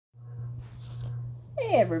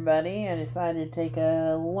Hey everybody, I decided to take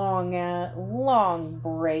a long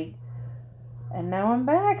break, and now I'm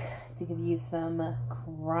back to give you some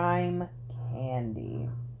crime candy.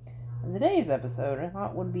 In today's episode, I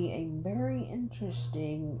thought would be a very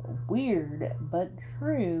interesting, weird, but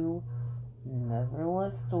true,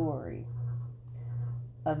 nevertheless story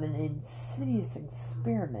of an insidious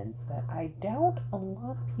experiment that I doubt a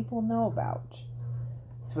lot of people know about.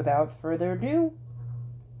 So without further ado,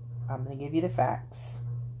 I'm going to give you the facts.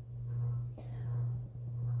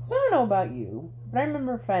 So I don't know about you, but I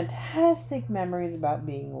remember fantastic memories about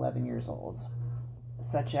being 11 years old,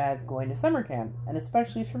 such as going to summer camp, and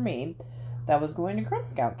especially for me, that was going to Girl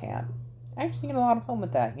Scout camp. I actually get a lot of fun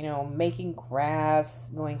with that, making crafts,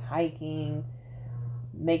 going hiking,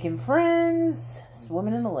 making friends,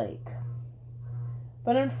 swimming in the lake.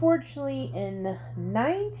 But unfortunately, in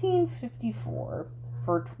 1954,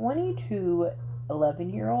 for 22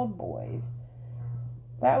 11-year-old boys,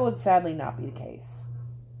 that would sadly not be the case.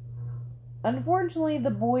 Unfortunately,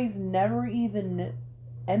 the boys never even,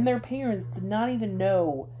 and their parents did not even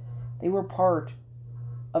know they were part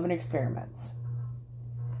of an experiment.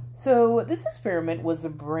 So this experiment was a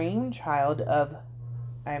brainchild of,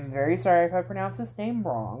 I'm very sorry if I pronounce his name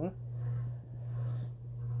wrong,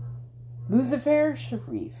 Muzafer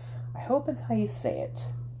Sharif. I hope that's how you say it.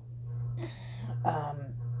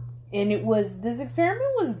 And this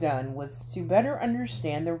experiment was to better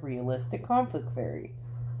understand the realistic conflict theory.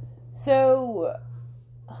 So,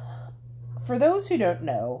 for those who don't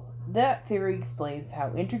know, that theory explains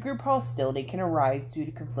how intergroup hostility can arise due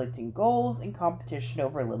to conflicting goals and competition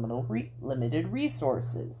over limited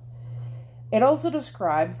resources. It also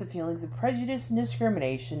describes the feelings of prejudice and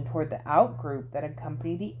discrimination toward the outgroup that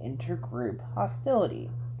accompany the intergroup hostility.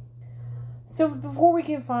 So before we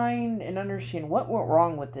can find and understand what went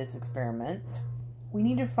wrong with this experiment, we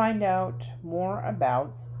need to find out more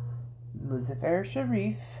about Muzafer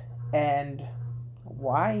Sharif and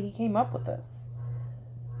why he came up with this.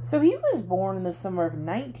 So he was born in the summer of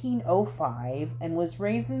 1905 and was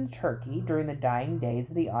raised in Turkey during the dying days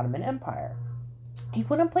of the Ottoman Empire. He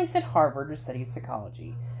went and placed at Harvard to study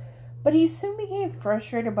psychology, but he soon became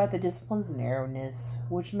frustrated by the discipline's narrowness,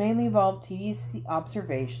 which mainly involved tedious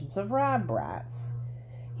observations of lab rats.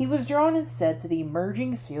 He was drawn instead to the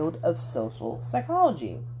emerging field of social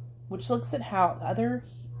psychology, which looks at how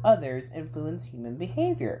others influence human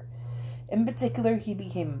behavior. In particular, he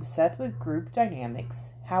became obsessed with group dynamics,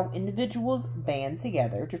 how individuals band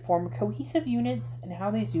together to form cohesive units, and how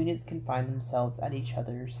these units can find themselves at each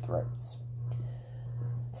other's throats.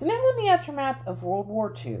 So now in the aftermath of World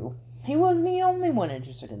War II, he wasn't the only one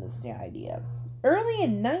interested in this idea. Early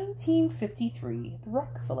in 1953, the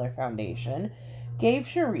Rockefeller Foundation gave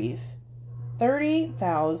Sharif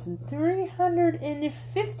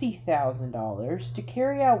 $350,000 to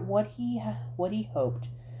carry out what he hoped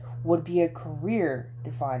would be a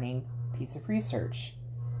career-defining piece of research.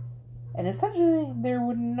 And essentially, there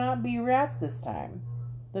would not be rats this time.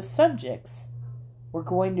 The subjects were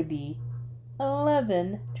going to be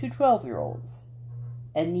 11 to 12-year-olds.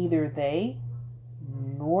 And neither they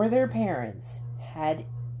nor their parents had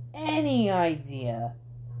any idea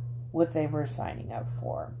what they were signing up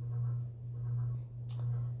for.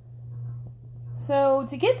 So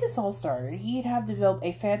to get this all started, he'd have developed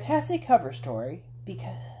a fantastic cover story,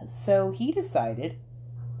 so he decided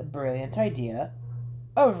the brilliant idea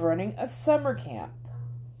of running a summer camp.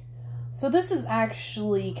 So this is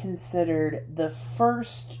actually considered the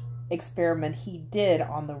first experiment he did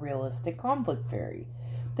on the realistic conflict theory.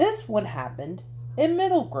 This one happened in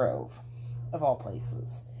Middle Grove, of all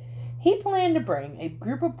places. He planned to bring a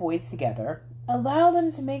group of boys together, allow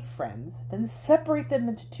them to make friends, then separate them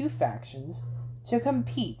into two factions to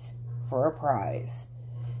compete for a prize.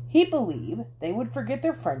 He believed they would forget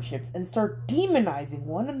their friendships and start demonizing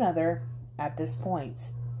one another at this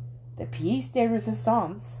point. The pièce de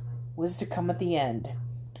résistance was to come at the end.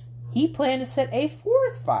 He planned to set a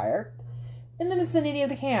forest fire in the vicinity of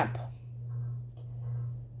the camp.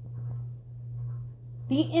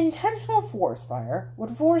 The intentional forest fire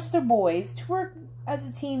would force the boys to work as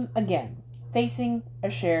a team again, facing a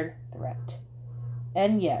shared threat.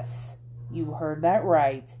 And yes, you heard that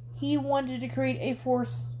right. He wanted to create a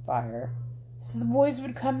forest fire so the boys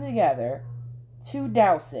would come together to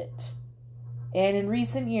douse it. And in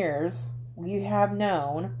recent years, we have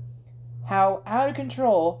known how out of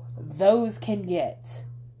control those can get.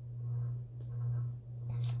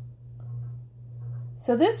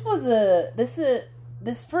 So this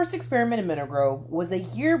first experiment in Middle Grove was a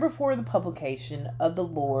year before the publication of The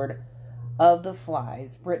Lord of the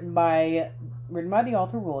Flies, written by the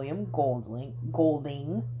author William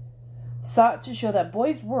Golding. sought to show that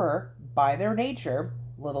boys were, by their nature,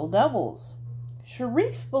 little devils.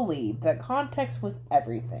 Sharif believed that context was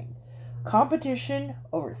everything. Competition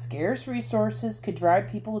over scarce resources could drive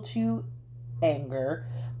people to anger,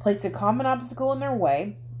 place a common obstacle in their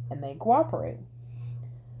way, and they cooperate.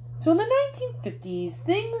 So in the 1950s,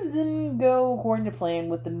 things didn't go according to plan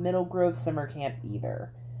with the Middle Grove summer camp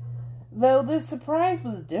either. Though the surprise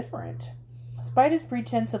was different. Despite his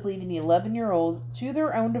pretense of leaving the 11-year-olds to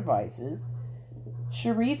their own devices,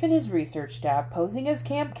 Sharif and his research staff, posing as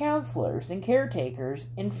camp counselors and caretakers,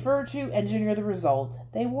 inferred to engineer the result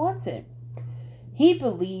they wanted. He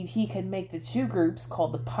believed he could make the two groups,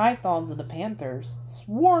 called the Pythons and the Panthers,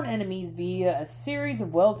 sworn enemies via a series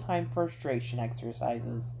of well-timed frustration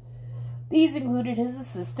exercises. These included his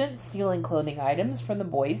assistant stealing clothing items from the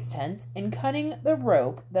boys' tents and cutting the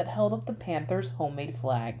rope that held up the Panthers' homemade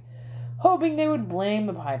flag, hoping they would blame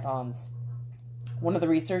the Pythons. One of the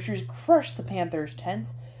researchers crushed the Panthers'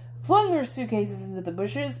 tents, flung their suitcases into the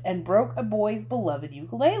bushes, and broke a boy's beloved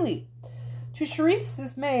ukulele. To Sharif's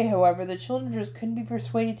dismay, however, the children just couldn't be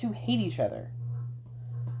persuaded to hate each other.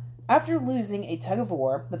 After losing a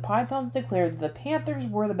tug-of-war, the Pythons declared that the Panthers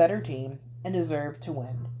were the better team and deserved to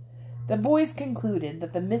win. The boys concluded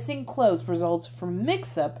that the missing clothes resulted from a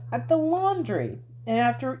mix-up at the laundry, and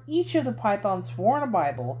after each of the Pythons swore on a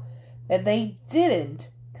Bible that they didn't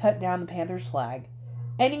cut down the Panthers' flag,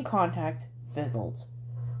 any contact fizzled.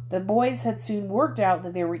 The boys had soon worked out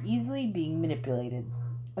that they were easily being manipulated.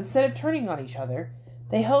 Instead of turning on each other,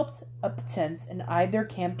 they helped up the tents and eyed their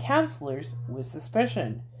camp counselors with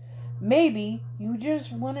suspicion. "Maybe you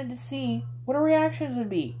just wanted to see what our reactions would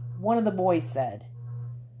be," one of the boys said.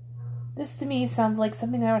 This to me sounds like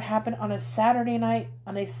something that would happen on a Saturday night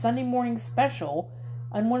on a Sunday morning special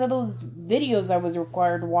on one of those videos I was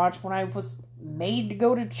required to watch when I was made to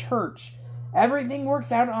go to church. Everything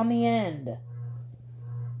works out on the end.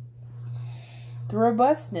 The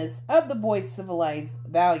robustness of the boys' civilized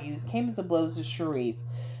values came as a blow to Sharif,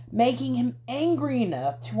 making him angry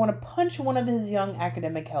enough to want to punch one of his young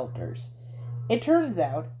academic helpers. It turns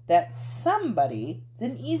out that somebody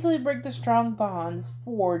didn't easily break the strong bonds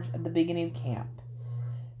forged at the beginning of camp.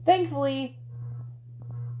 Thankfully,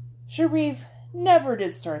 Sharif never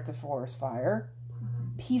did start the forest fire.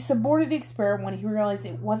 He aborted the experiment when he realized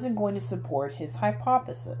it wasn't going to support his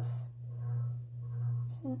hypothesis.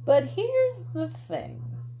 But here's the thing.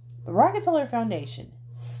 The Rockefeller Foundation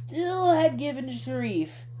still had given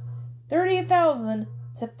Sharif $38,000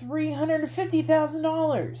 to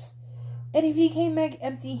 $350,000. And if he came back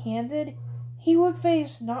empty-handed, he would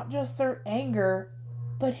face not just their anger,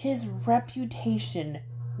 but his reputation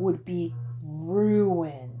would be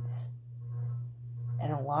ruined.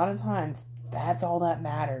 And a lot of times, that's all that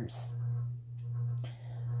matters.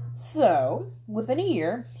 So, within a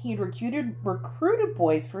year, he had recruited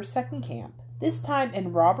boys for a second camp, this time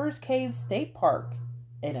in Robbers Cave State Park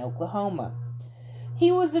in Oklahoma.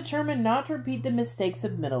 He was determined not to repeat the mistakes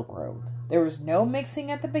of Middle Grove. There was no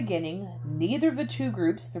mixing at the beginning. Neither of the two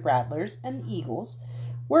groups, the Rattlers and the Eagles,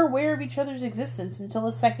 were aware of each other's existence until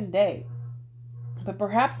the second day. But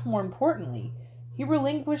perhaps more importantly, he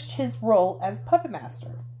relinquished his role as puppet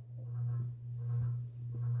master,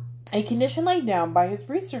 a condition laid down by his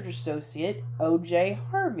research associate, O.J.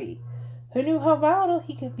 Harvey, who knew how volatile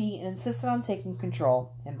he could be and insisted on taking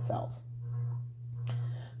control himself.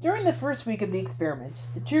 During the first week of the experiment,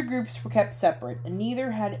 the two groups were kept separate, and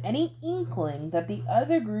neither had any inkling that the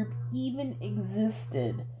other group even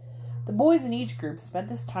existed. The boys in each group spent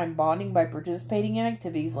this time bonding by participating in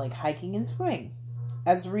activities like hiking and swimming.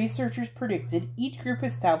 As the researchers predicted, each group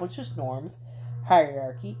established its norms,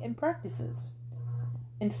 hierarchy, and practices.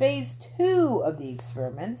 In Phase 2 of the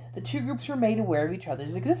experiment, the two groups were made aware of each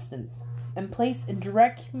other's existence and placed in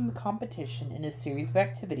direct competition in a series of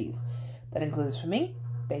activities that include swimming,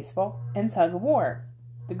 baseball, and tug-of-war.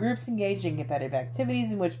 The groups engaged in competitive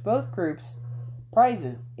activities in which both groups'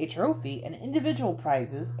 prizes, a trophy, and individual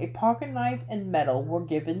prizes, a pocket knife and medal, were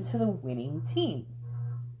given to the winning team.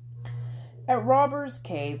 At Robbers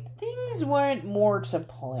Cave, things went more to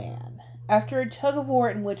plan. After a tug-of-war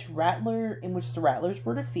in which the Rattlers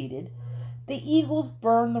were defeated, the Eagles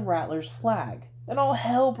burned the Rattlers' flag. Then all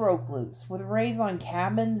hell broke loose, with raids on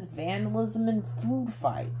cabins, vandalism, and food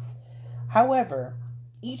fights. However,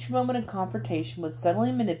 each moment of confrontation was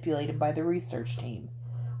subtly manipulated by the research team.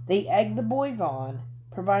 They egged the boys on,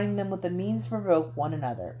 providing them with the means to provoke one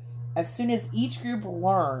another. As soon as each group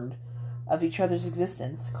learned of each other's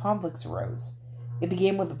existence, conflicts arose. It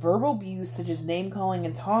began with verbal abuse such as name-calling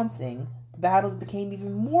and taunting. The battles became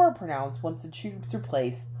even more pronounced once the two groups were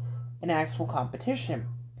placed in actual competition.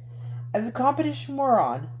 As the competition wore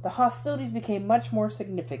on, the hostilities became much more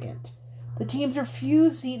significant. The teams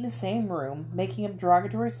refused to eat in the same room, making up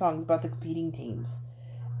derogatory songs about the competing teams.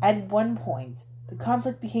 At one point, the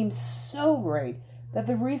conflict became so great that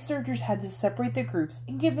the researchers had to separate the groups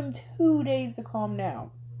and give them 2 days to calm down.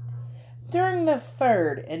 During the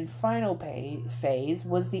third and final phase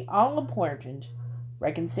was the all-important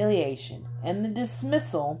reconciliation and the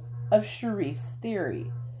dismissal of Sharif's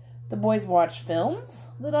theory. The boys watched films,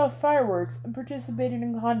 lit off fireworks, and participated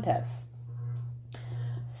in contests.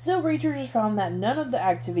 Still, researchers found that none of the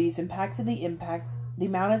activities impacted the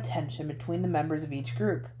amount of tension between the members of each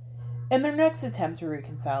group. In their next attempt to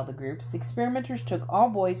reconcile the groups, the experimenters took all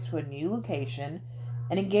boys to a new location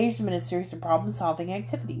and engaged them in a series of problem-solving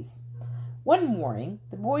activities. One morning,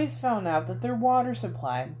 the boys found out that their water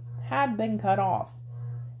supply had been cut off.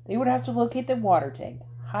 They would have to locate the water tank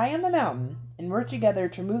high on the mountain and work together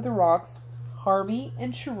to remove the rocks Harvey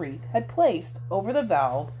and Sharif had placed over the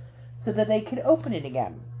valve so that they could open it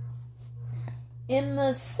again. In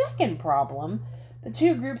the second problem, the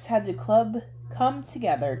two groups had to come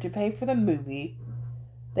together to pay for the movie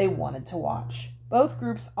they wanted to watch. Both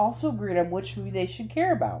groups also agreed on which movie they should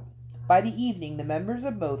care about. By the evening, the members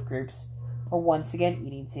of both groups were once again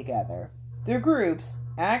eating together. Their groups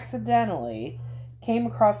accidentally came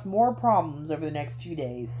across more problems over the next few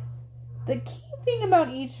days. The key thing about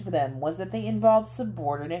each of them was that they involved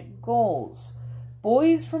subordinate goals.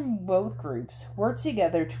 Boys from both groups worked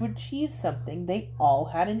together to achieve something they all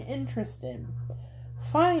had an interest in.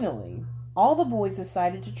 Finally, all the boys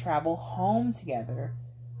decided to travel home together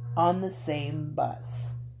on the same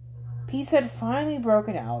bus. Peace had finally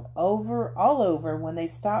broken out all over when they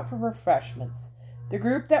stopped for refreshments. The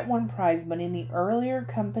group that won prize money in the earlier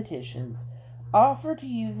competitions offered to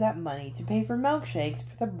use that money to pay for milkshakes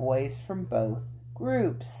for the boys from both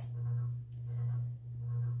groups.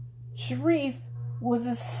 Sharif was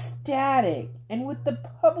ecstatic, and with the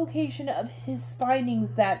publication of his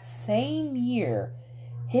findings that same year,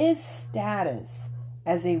 his status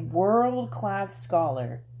as a world-class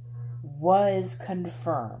scholar was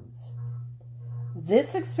confirmed.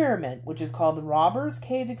 This experiment, which is called the Robbers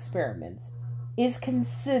Cave Experiments, is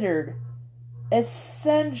considered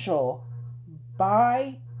essential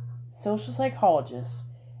by social psychologists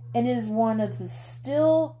and is one of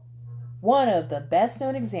the best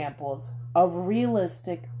known examples of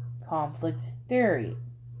realistic conflict theory.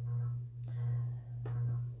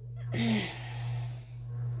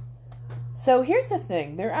 So here's the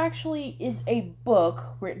thing. There actually is a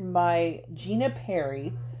book written by Gina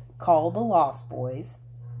Perry called The Lost Boys.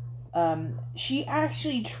 She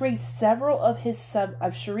actually traced several of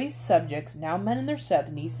Sharif's subjects, now men in their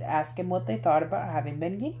 70s, to ask him what they thought about having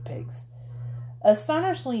been guinea pigs.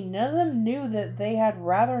 Astonishingly, none of them knew that they had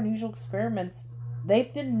rather unusual experiments. They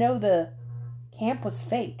didn't know the camp was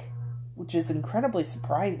fake, which is incredibly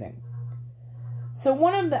surprising. So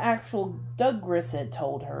one of the actual Doug Grissett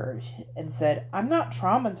told her and said, "I'm not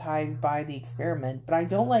traumatized by the experiment, but I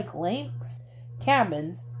don't like lakes,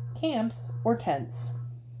 cabins, camps, or tents."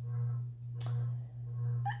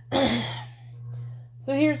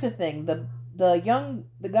 So here's the thing. The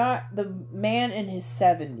man in his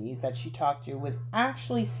 70s that she talked to was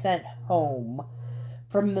actually sent home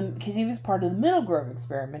because he was part of the Middle Grove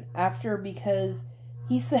experiment because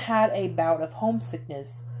he had a bout of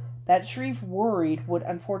homesickness that Sharif worried would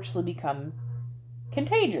unfortunately become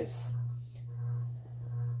contagious.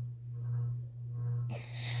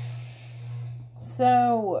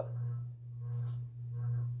 So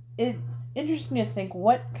it's interesting to think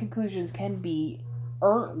what conclusions can be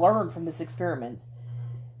learned from this experiment.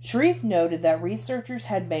 Sharif noted that researchers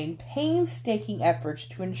had made painstaking efforts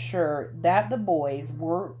to ensure that the boys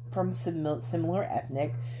were from similar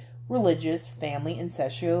ethnic, religious, family, and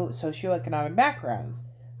socioeconomic backgrounds.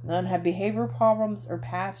 None had behavior problems or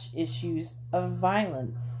past issues of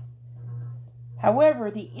violence. However,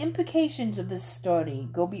 the implications of this study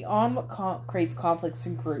go beyond what creates conflicts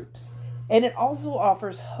in groups, and it also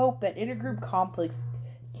offers hope that intergroup conflicts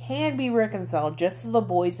can be reconciled just as the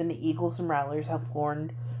boys in the Eagles and Rattlers have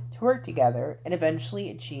learned to work together and eventually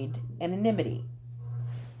achieved anonymity.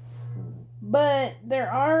 But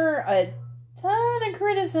there are a ton of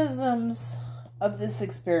criticisms of this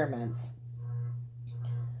experiment.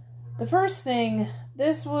 The first thing,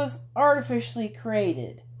 this was artificially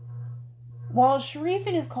created. While Sharif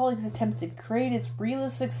and his colleagues attempted to create as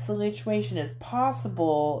realistic situation as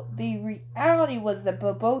possible, the reality was that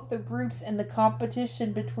both the groups and the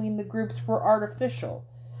competition between the groups were artificial.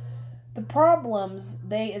 The problems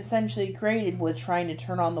they essentially created was trying to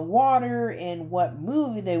turn on the water and what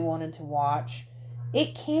movie they wanted to watch,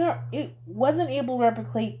 it wasn't able to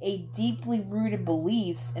replicate a deeply rooted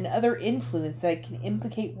beliefs and other influence that can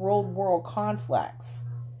implicate real world conflicts,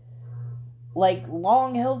 like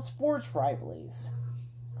long held sports rivalries.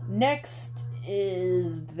 Next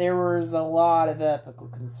is there was a lot of ethical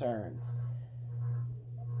concerns.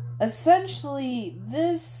 Essentially,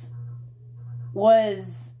 this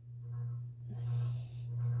was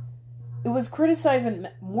it was criticized on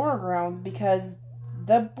more grounds because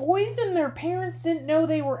the boys and their parents didn't know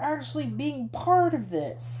they were actually being part of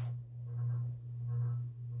this.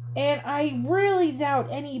 And I really doubt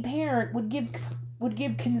any parent would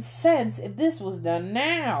give consent if this was done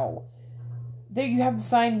now. There you have to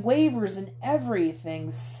sign waivers and everything.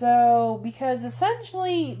 So, because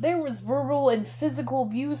essentially there was verbal and physical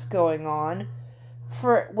abuse going on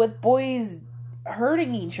with boys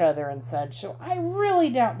hurting each other and such. So I really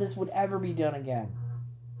doubt this would ever be done again.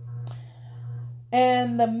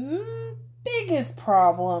 And the biggest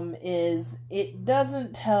problem is it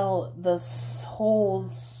doesn't tell the whole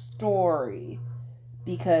story.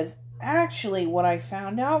 Because actually what I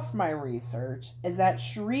found out from my research is that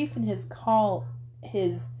Sharif and his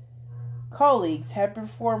colleagues had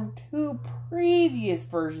performed 2 previous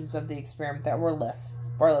versions of the experiment that were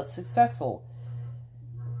far less successful.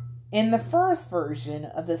 In the first version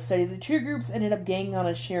of the study, the 2 groups ended up gaining on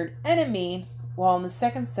a shared enemy, while in the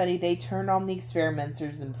second study, they turned on the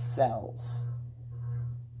experimenters themselves.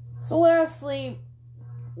 So lastly,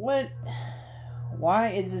 what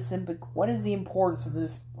is the importance of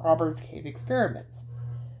this Roberts Cave experiments?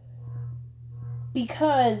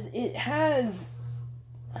 Because it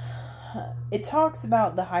talks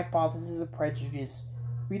about the hypothesis of prejudice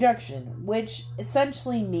reduction, which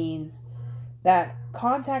essentially means that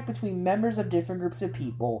contact between members of different groups of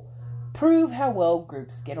people prove how well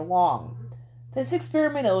groups get along. This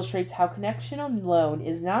experiment illustrates how connection alone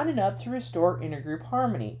is not enough to restore intergroup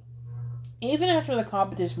harmony. Even after the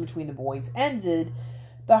competition between the boys ended,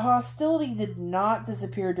 the hostility did not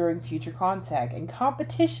disappear during future contact, and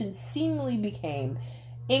competition seemingly became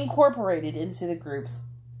incorporated into the group's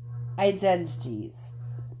identities.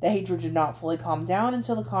 The hatred did not fully calm down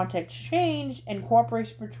until the context changed and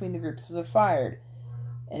cooperation between the groups was acquired.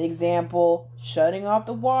 An example, shutting off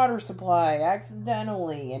the water supply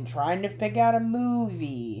accidentally and trying to pick out a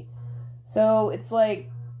movie. So it's like,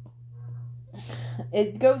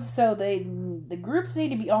 it goes so the groups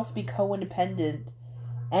need to also be co-independent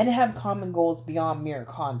and have common goals beyond mere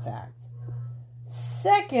contact.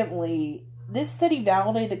 Secondly, this study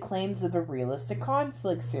validated the claims of a realistic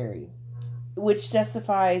conflict theory, which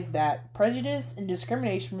testifies that prejudice and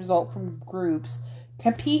discrimination result from groups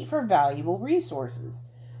compete for valuable resources.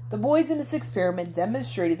 The boys in this experiment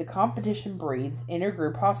demonstrated the competition breeds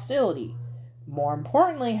intergroup hostility. More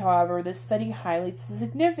importantly, however, this study highlights the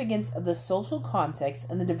significance of the social context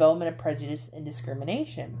and the development of prejudice and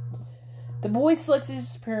discrimination. The boys selected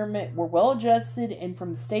this experiment were well-adjusted and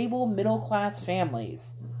from stable middle-class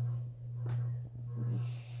families.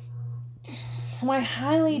 So I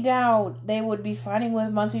highly doubt they would be fighting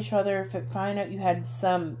amongst each other if it find out you had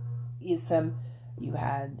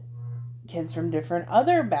kids from different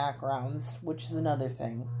other backgrounds, which is another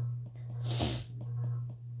thing.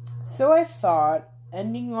 So I thought,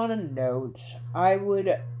 ending on a note, I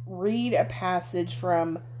would read a passage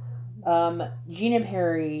from Gina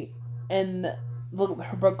Perry in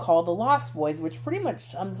her book called The Lost Boys, which pretty much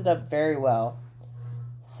sums it up very well.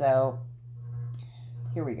 So,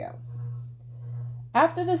 here we go.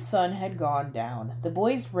 After the sun had gone down, the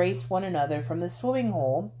boys raced one another from the swimming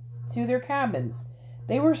hole to their cabins.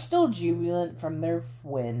 They were still jubilant from their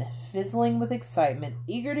win, fizzling with excitement,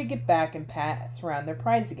 eager to get back and pass around their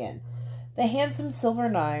prize again. The handsome silver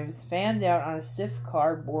knives fanned out on a stiff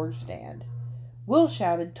cardboard stand. Will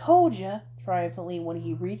shouted, "Told ya!" triumphantly when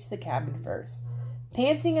he reached the cabin first.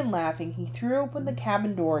 Panting and laughing, he threw open the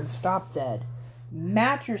cabin door and stopped dead.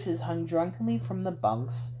 Mattresses hung drunkenly from the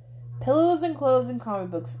bunks. Pillows and clothes and comic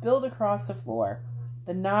books spilled across the floor.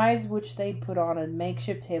 The knives which they'd put on a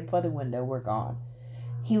makeshift table by the window were gone.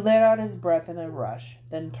 He let out his breath in a rush,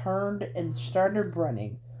 then turned and started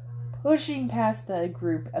running, pushing past the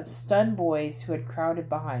group of stunned boys who had crowded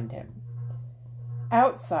behind him.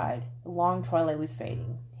 Outside, the long twilight was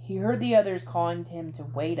fading. He heard the others calling to him to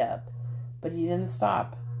wait up, but he didn't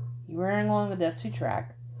stop. He ran along the dusty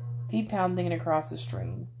track, feet pounding across the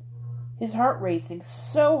stream, his heart racing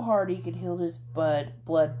so hard he could hear his blood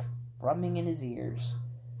thrumming in his ears.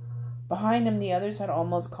 Behind him, the others had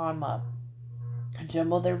almost caught him up. A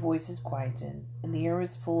jumble of their voices quieted, and the air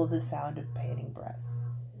was full of the sound of panting breaths.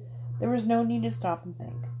 There was no need to stop and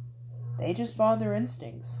think. They just followed their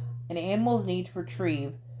instincts. An animal's need to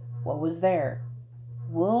retrieve what was there.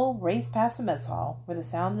 Will raced past the mess hall, where the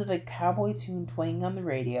sounds of a cowboy tune twanging on the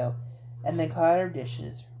radio and the clatter of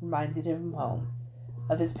dishes reminded him home,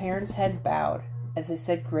 of his parents' head bowed as they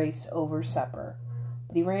said grace over supper.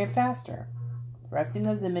 But he ran faster, resting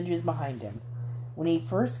those images behind him. When he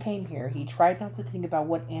first came here, he tried not to think about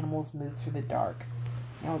what animals moved through the dark.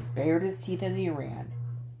 Now he bared his teeth as he ran.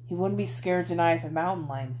 He wouldn't be scared tonight if a mountain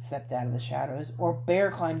lion stepped out of the shadows, or a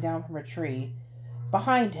bear climbed down from a tree.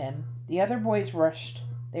 Behind him, the other boys rushed.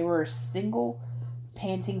 They were a single,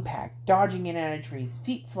 panting pack, dodging in and out of trees,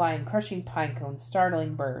 feet flying, crushing pine cones,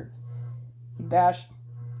 startling birds. He bashed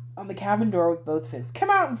on the cabin door with both fists. "Come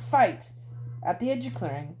out and fight!" At the edge of the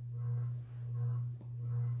clearing,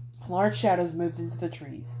 large shadows moved into the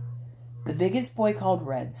trees. The biggest boy called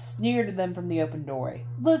Red sneered at them from the open doorway.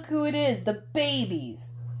 "Look who it is! The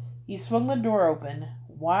babies!" He swung the door open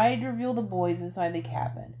wide to reveal the boys inside the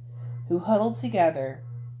cabin, who huddled together,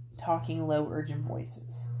 talking low, urgent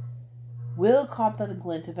voices. Will caught the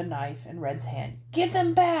glint of a knife in Red's hand. "Give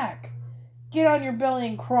them back! Get on your belly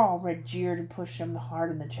and crawl!" Red jeered and pushed him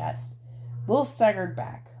hard in the chest. Will staggered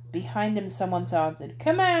back. Behind him someone shouted,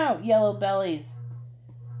 "Come out, yellow bellies!"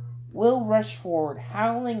 Will rushed forward,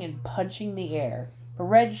 howling and punching the air, but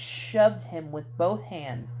Red shoved him with both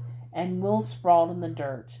hands, and Will sprawled in the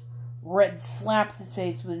dirt. Red slapped his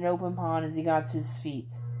face with an open palm as he got to his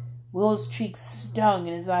feet. Will's cheeks stung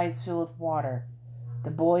and his eyes filled with water. The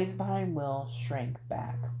boys behind Will shrank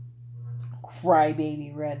back.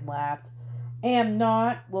 "Crybaby," Red laughed. "Am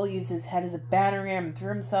not." Will used his head as a battering ram and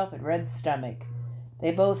threw himself at Red's stomach.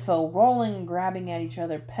 They both fell, rolling and grabbing at each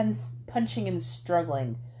other, punching and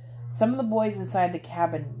struggling. Some of the boys inside the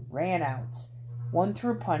cabin ran out. One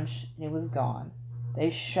threw a punch, and it was gone. They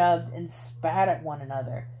shoved and spat at one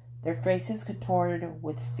another, their faces contorted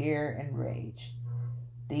with fear and rage.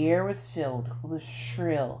 The air was filled with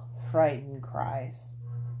shrill, frightened cries.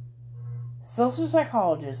 Social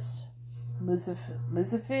psychologist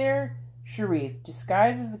Muzaffar Sharif,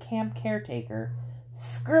 disguised as the camp caretaker,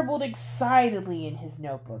 scribbled excitedly in his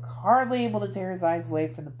notebook, hardly able to tear his eyes away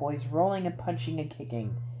from the boys rolling and punching and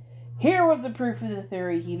kicking. Here was the proof of the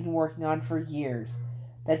theory he'd been working on for years,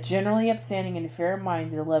 that generally upstanding and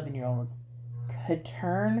fair-minded 11-year-olds could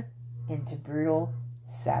turn into brutal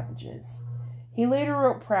savages. He later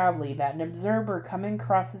wrote proudly that an observer coming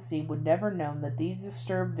across the sea would never known that these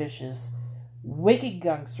disturbed, vicious, wicked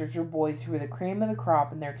youngsters were boys who were the cream of the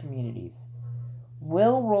crop in their communities.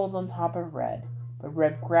 Will rolled on top of Red, but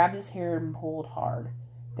Red grabbed his hair and pulled hard.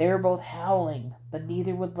 They were both howling, but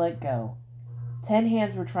neither would let go. 10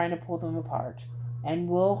 hands were trying to pull them apart, and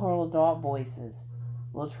Will hurled adult voices.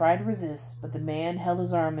 Will tried to resist, but the man held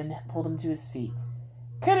his arm and pulled him to his feet.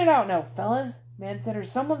 "Cut it out now, fellas," man said, "or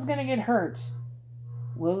someone's gonna get hurt."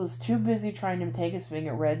 Will was too busy trying to take his swing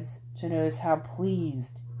at Red's to notice how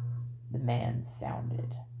pleased the man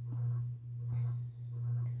sounded.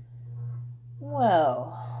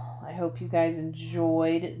 Well, I hope you guys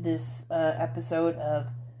enjoyed this episode of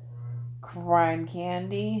Crime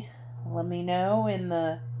Candy. Let me know.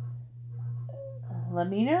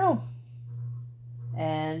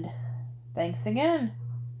 And thanks again.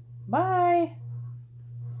 Bye.